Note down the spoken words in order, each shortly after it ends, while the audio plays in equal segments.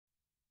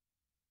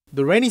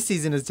The rainy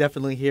season is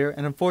definitely here,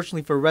 and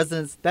unfortunately for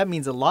residents, that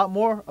means a lot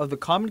more of the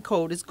common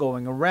cold is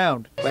going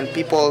around. When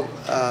people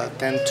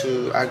tend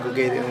to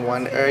aggregate in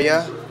one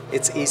area,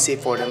 it's easy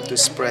for them to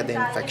spread the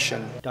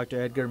infection.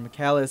 Dr. Edgar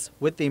McAllis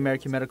with the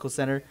American Medical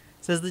Center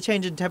says the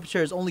change in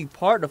temperature is only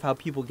part of how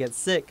people get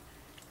sick,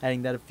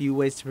 adding that a few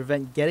ways to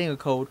prevent getting a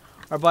cold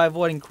are by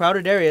avoiding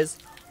crowded areas,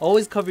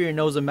 always cover your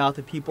nose and mouth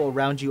if people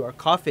around you are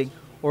coughing,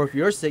 or if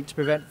you're sick to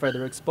prevent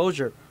further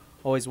exposure.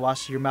 Always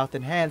wash your mouth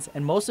and hands,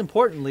 and most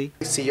importantly,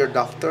 see your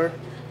doctor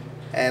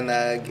and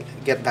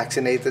get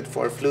vaccinated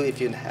for flu if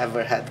you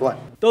never had one.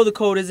 Though the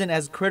cold isn't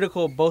as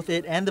critical, both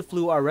it and the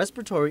flu are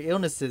respiratory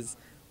illnesses,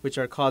 which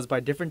are caused by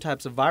different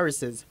types of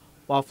viruses.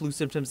 While flu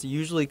symptoms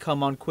usually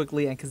come on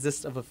quickly and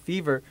consist of a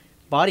fever,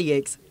 body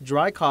aches,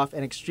 dry cough,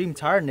 and extreme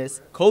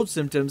tiredness, cold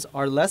symptoms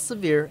are less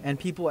severe and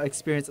people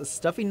experience a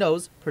stuffy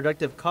nose,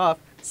 productive cough,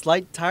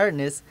 slight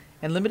tiredness,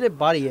 and limited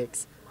body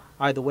aches.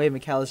 Either way,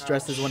 McAllis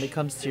stresses when it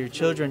comes to your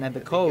children and the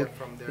cold,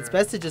 it's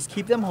best to just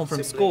keep them home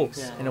from school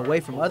and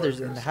away from others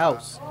in the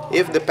house.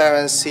 If the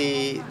parents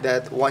see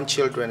that one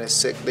children is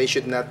sick, they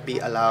should not be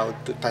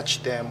allowed to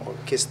touch them or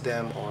kiss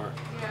them, or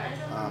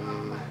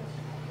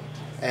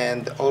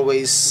and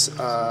always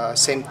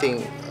same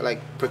thing,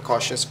 like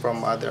precautions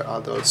from other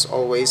adults.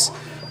 Always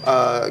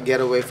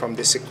get away from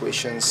these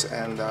situations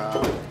and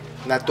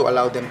not to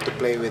allow them to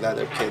play with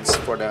other kids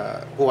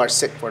who are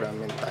sick for the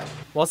meantime.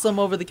 While some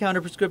over-the-counter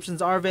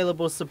prescriptions are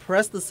available to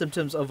suppress the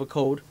symptoms of a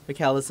cold,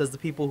 McAllis says the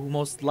people who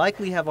most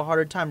likely have a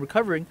harder time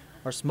recovering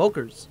are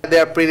smokers. They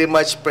are pretty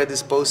much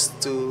predisposed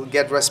to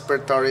get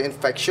respiratory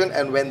infection,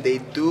 and when they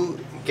do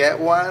get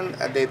one,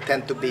 they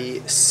tend to be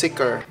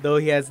sicker. Though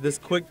he has this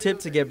quick tip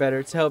to get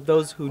better to help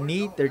those who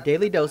need their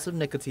daily dose of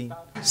nicotine.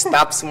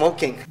 Stop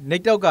smoking.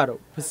 Nick Delgado,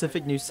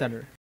 Pacific News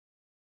Center.